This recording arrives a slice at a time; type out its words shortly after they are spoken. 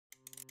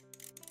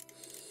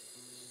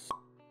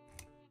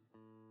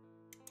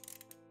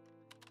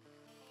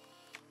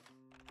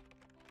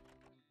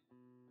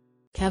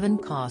Kevin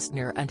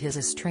Costner and his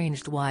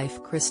estranged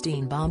wife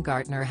Christine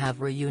Baumgartner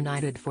have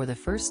reunited for the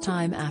first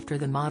time after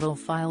the model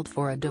filed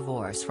for a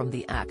divorce from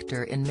the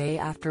actor in May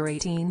after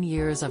 18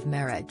 years of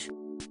marriage.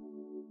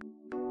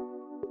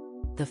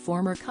 The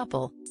former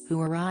couple,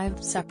 who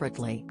arrived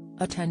separately,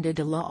 attended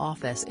a law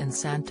office in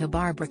Santa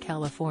Barbara,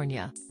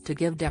 California, to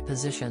give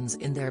depositions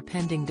in their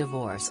pending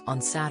divorce on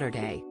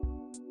Saturday.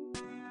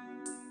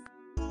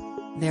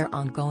 Their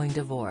ongoing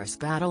divorce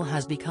battle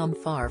has become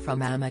far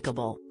from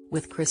amicable,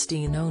 with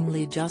Christine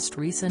only just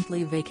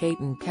recently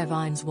vacating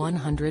Kevin's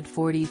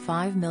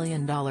 $145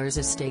 million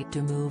estate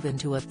to move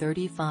into a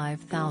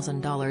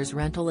 $35,000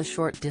 rental a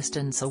short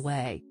distance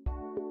away.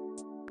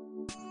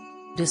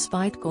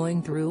 Despite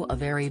going through a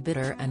very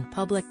bitter and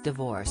public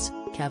divorce,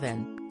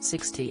 Kevin,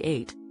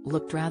 68,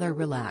 looked rather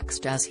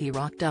relaxed as he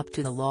rocked up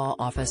to the law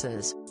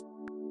offices.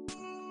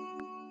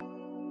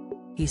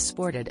 He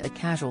sported a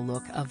casual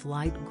look of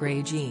light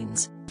gray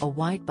jeans, a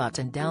white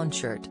button-down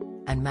shirt,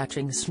 and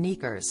matching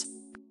sneakers.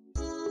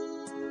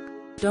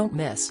 Don't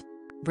miss: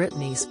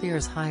 Britney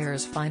Spears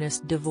hires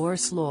finest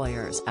divorce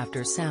lawyers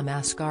after Sam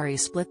Asghari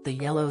split. The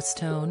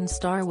Yellowstone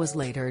star was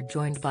later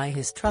joined by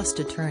his trust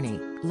attorney,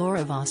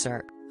 Laura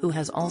Wasser, who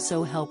has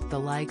also helped the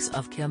likes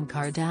of Kim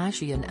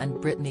Kardashian and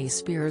Britney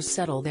Spears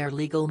settle their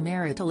legal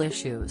marital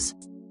issues.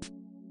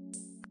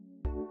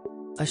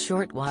 A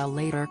short while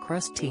later,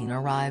 Christine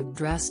arrived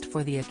dressed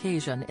for the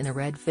occasion in a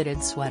red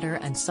fitted sweater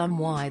and some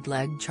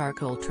wide-legged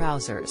charcoal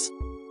trousers.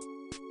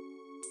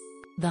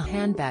 The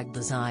handbag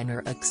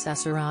designer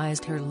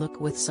accessorized her look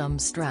with some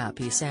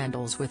strappy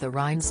sandals with a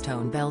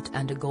rhinestone belt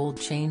and a gold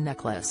chain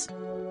necklace.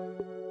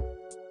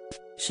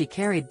 She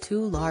carried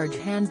two large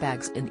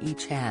handbags in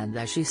each hand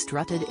as she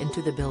strutted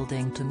into the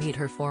building to meet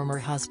her former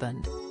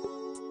husband.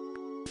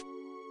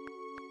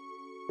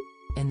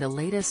 In the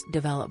latest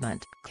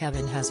development,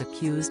 Kevin has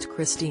accused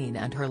Christine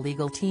and her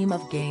legal team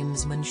of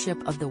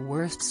gamesmanship of the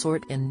worst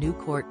sort in new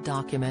court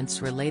documents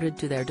related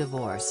to their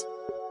divorce.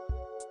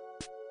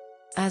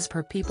 As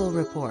per People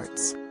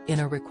reports,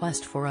 in a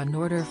request for an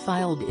order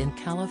filed in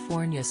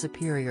California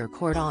Superior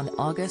Court on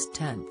August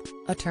 10,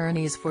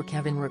 attorneys for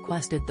Kevin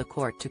requested the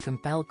court to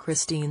compel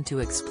Christine to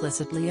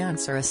explicitly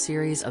answer a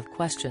series of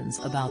questions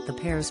about the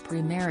pair's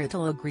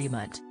premarital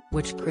agreement,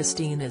 which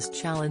Christine is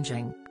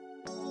challenging.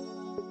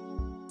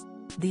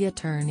 The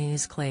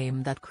attorneys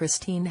claim that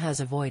Christine has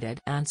avoided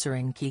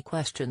answering key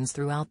questions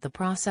throughout the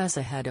process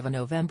ahead of a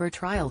November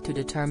trial to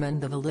determine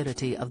the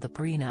validity of the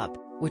prenup,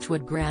 which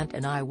would grant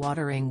an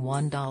eye-watering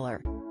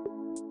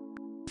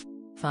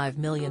 $1.5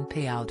 million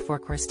payout for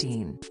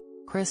Christine.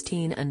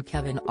 Christine and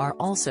Kevin are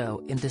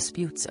also in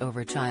disputes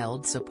over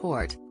child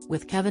support,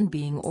 with Kevin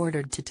being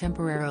ordered to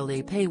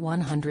temporarily pay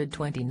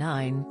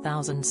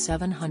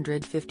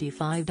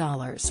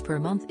 $129,755 per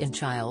month in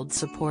child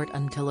support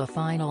until a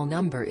final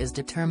number is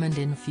determined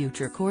in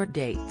future court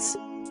dates.